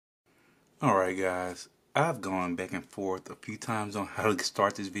Alright guys, I've gone back and forth a few times on how to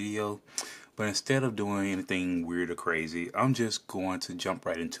start this video, but instead of doing anything weird or crazy, I'm just going to jump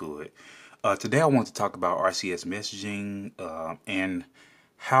right into it. Today I want to talk about RCS messaging and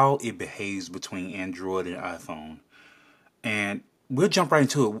how it behaves between Android and iPhone. And we'll jump right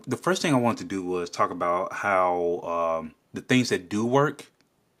into it. The first thing I wanted to do was talk about how the things that do work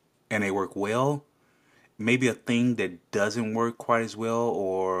and they work well, maybe a thing that doesn't work quite as well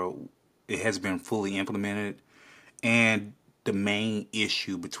or it has been fully implemented, and the main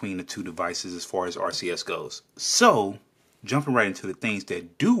issue between the two devices as far as RCS goes. So, jumping right into the things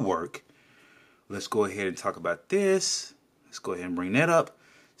that do work, let's go ahead and talk about this. Let's go ahead and bring that up.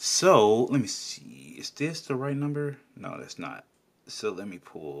 So, let me see. Is this the right number? No, that's not. So, let me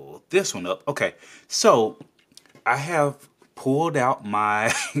pull this one up. Okay, so I have pulled out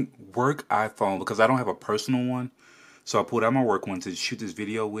my work iPhone because I don't have a personal one. So I pulled out my work one to shoot this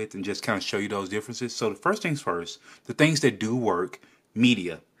video with and just kind of show you those differences. So the first things first, the things that do work,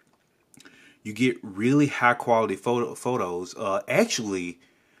 media. You get really high quality photos. Actually,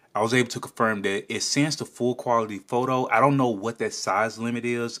 I was able to confirm that it sends the full quality photo. I don't know what that size limit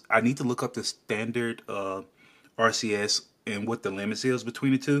is. I need to look up the standard RCS and what the limits is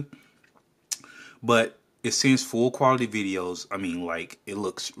between the two. But it sends full quality videos. I mean, like, it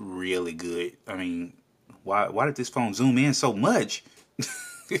looks really good. I mean, why did this phone zoom in so much?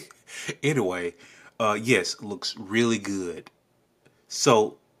 Anyway, yes, it looks really good.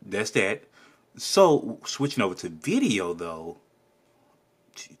 So that's that. So switching over to video though,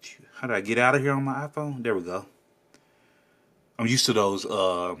 how do I get out of here on my iPhone? There we go. I'm used to those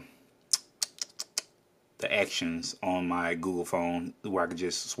the actions on my Google phone where I could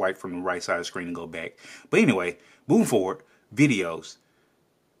just swipe from the right side of the screen and go back. But anyway, moving forward, videos.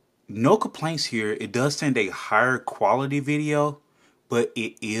 No complaints here. It does send a higher quality video, but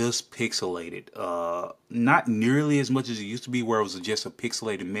it is pixelated. Not nearly as much as it used to be where it was just a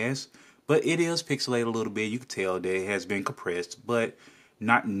pixelated mess, but it is pixelated a little bit. You can tell that it has been compressed, but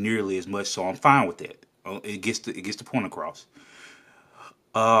not nearly as much, so I'm fine with that. It gets the point across.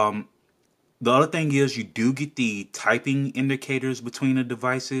 The other thing is you do get the typing indicators between the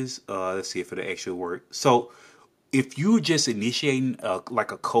devices. Let's see if it'll actually work. So if you're just initiating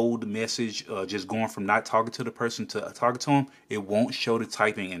like a cold message, just going from not talking to the person to talking to them, it won't show the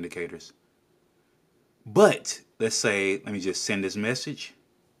typing indicators. But let's say, let me just send this message.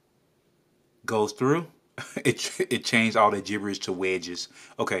 Goes through. It changed all that gibberish to wedges.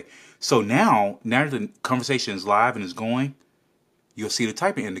 Okay, so now that the conversation is live and is going, you'll see the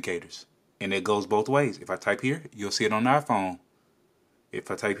typing indicators. And it goes both ways. If I type here, you'll see it on the iPhone. If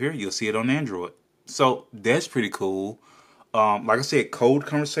I type here, you'll see it on Android. So that's pretty cool. Like I said, cold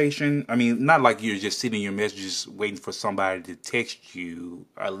conversation. I mean, not like you're just sitting in your messages waiting for somebody to text you.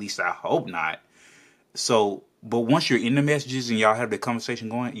 Or at least I hope not. So, but once you're in the messages and y'all have the conversation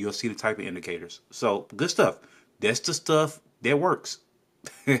going, you'll see the type of indicators. So good stuff. That's the stuff that works.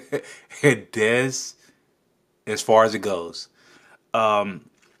 It does as far as it goes. The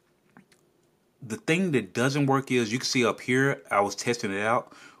thing that doesn't work is, you can see up here, I was testing it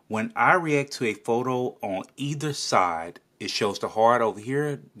out. When I react to a photo on either side, it shows the heart over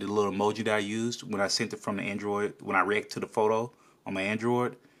here, the little emoji that I used when I sent it from the Android, when I react to the photo on my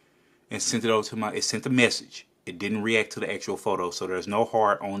Android and sent it over to it sent the message. It didn't react to the actual photo, so there's no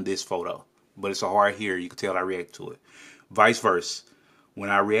heart on this photo. But it's a heart here, you can tell I react to it. Vice versa. When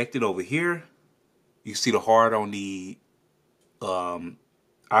I reacted over here, you see the heart on the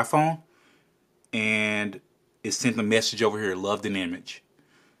iPhone. And it sent a message over here, loved an image.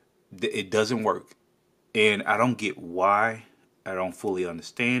 It doesn't work. And I don't get why. I don't fully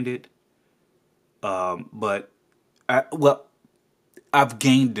understand it. But I've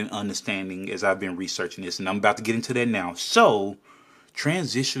gained an understanding as I've been researching this, and I'm about to get into that now. So,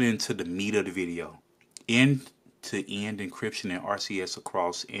 transitioning to the meat of the video. End-to-end encryption and RCS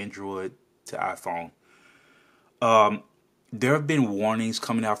across Android to iPhone. There have been warnings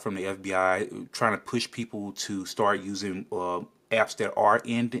coming out from the FBI trying to push people to start using apps that are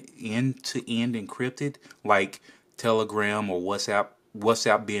end-to-end encrypted, like Telegram or WhatsApp.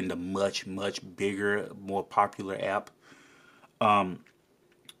 WhatsApp being the much bigger, more popular app. And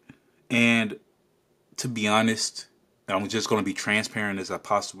to be honest, I'm just going to be transparent as I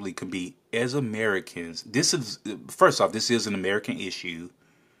possibly could be. As Americans, this is, first off, this is an American issue.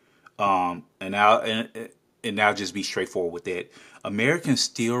 And I'll just be straightforward with that. Americans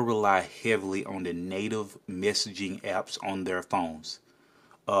still rely heavily on the native messaging apps on their phones.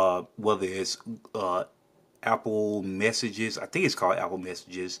 Whether it's Apple Messages, I think it's called Apple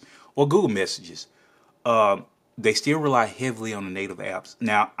Messages, or Google Messages. They still rely heavily on the native apps.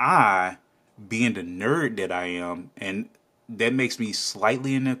 Now, I being the nerd that I am, and that makes me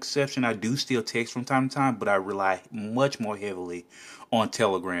slightly an exception. I do still text from time to time, but I rely much more heavily on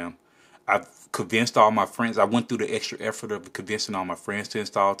Telegram. I've convinced all my friends. I went through the extra effort of convincing all my friends to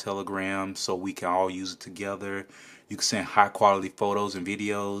install Telegram so we can all use it together. You can send high quality photos and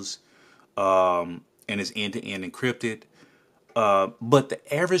videos, and it's end to end encrypted. But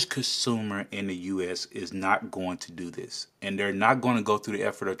the average consumer in the U.S. is not going to do this, and they're not going to go through the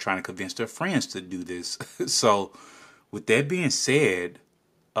effort of trying to convince their friends to do this. So, with that being said,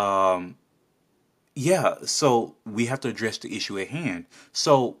 yeah, so we have to address the issue at hand.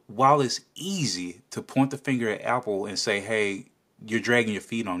 So, while it's easy to point the finger at Apple and say, "Hey, you're dragging your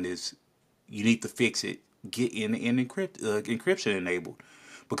feet on this. You need to fix it. Get encryption enabled."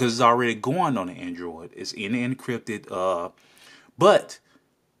 Because it's already going on the Android. It's in encrypted. But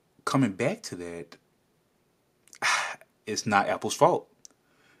coming back to that, it's not Apple's fault.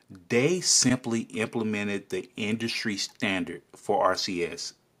 They simply implemented the industry standard for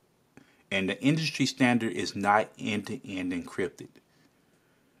RCS, and the industry standard is not end-to-end encrypted.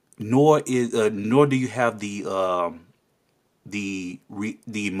 Nor do you have the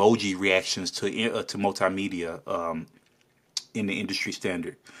emoji reactions to multimedia in the industry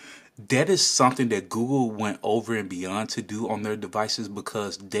standard. That is something that Google went over and beyond to do on their devices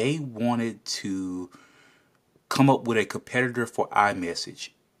because they wanted to come up with a competitor for iMessage.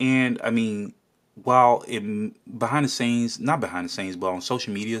 And I mean, while behind the scenes, not behind the scenes, but on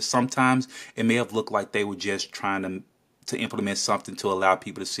social media, sometimes it may have looked like they were just trying to implement something to allow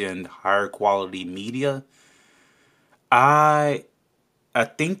people to send higher quality media. I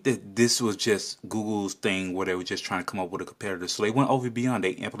think that this was just Google's thing where they were just trying to come up with a competitor. So they went over and beyond. They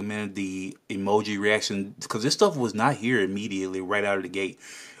implemented the emoji reaction because this stuff was not here immediately right out of the gate.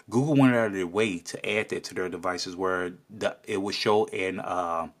 Google went out of their way to add that to their devices where it would show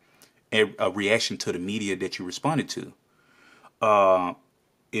a reaction to the media that you responded to.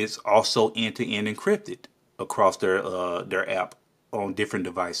 It's also end-to-end encrypted across their app on different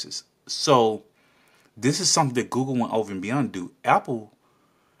devices. So this is something that Google went over and beyond to do. Apple,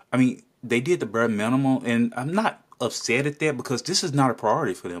 I mean, they did the bare minimum, and I'm not upset at that because this is not a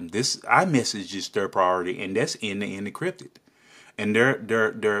priority for them. This iMessage is their priority, and that's end-to-end encrypted. And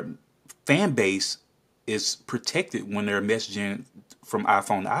their fan base is protected when they're messaging from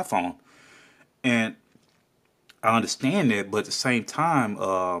iPhone to iPhone. And I understand that, but at the same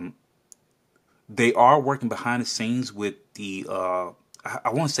time, they are working behind the scenes with I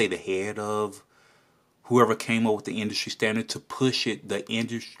want to say the head of whoever came up with the industry standard to push the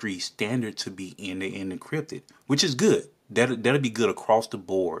industry standard to be end-to-end encrypted, which is good. That'll be good across the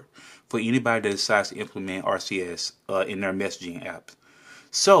board for anybody that decides to implement RCS in their messaging apps.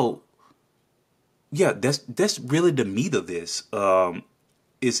 So, yeah, that's really the meat of this.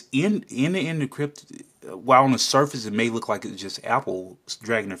 It's end-to-end encrypted. While on the surface it may look like it's just Apple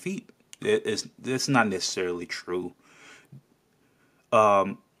dragging their feet, that's not necessarily true.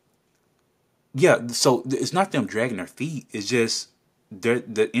 Yeah, so it's not them dragging their feet. It's just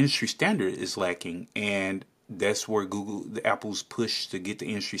the industry standard is lacking, and that's where Apple's push to get the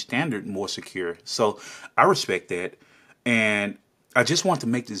industry standard more secure. So I respect that, and I just want to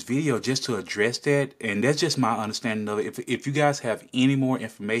make this video just to address that, and that's just my understanding of it. If you guys have any more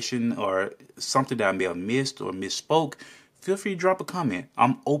information or something that I may have missed or misspoke, feel free to drop a comment.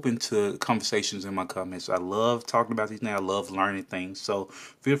 I'm open to conversations in my comments. I love talking about these things. I love learning things. So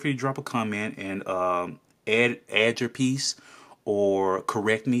feel free to drop a comment and add your piece or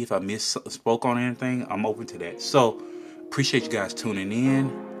correct me if I misspoke on anything. I'm open to that. So appreciate you guys tuning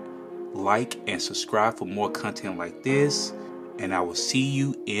in. Like and subscribe for more content like this. And I will see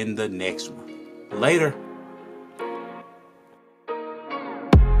you in the next one. Later.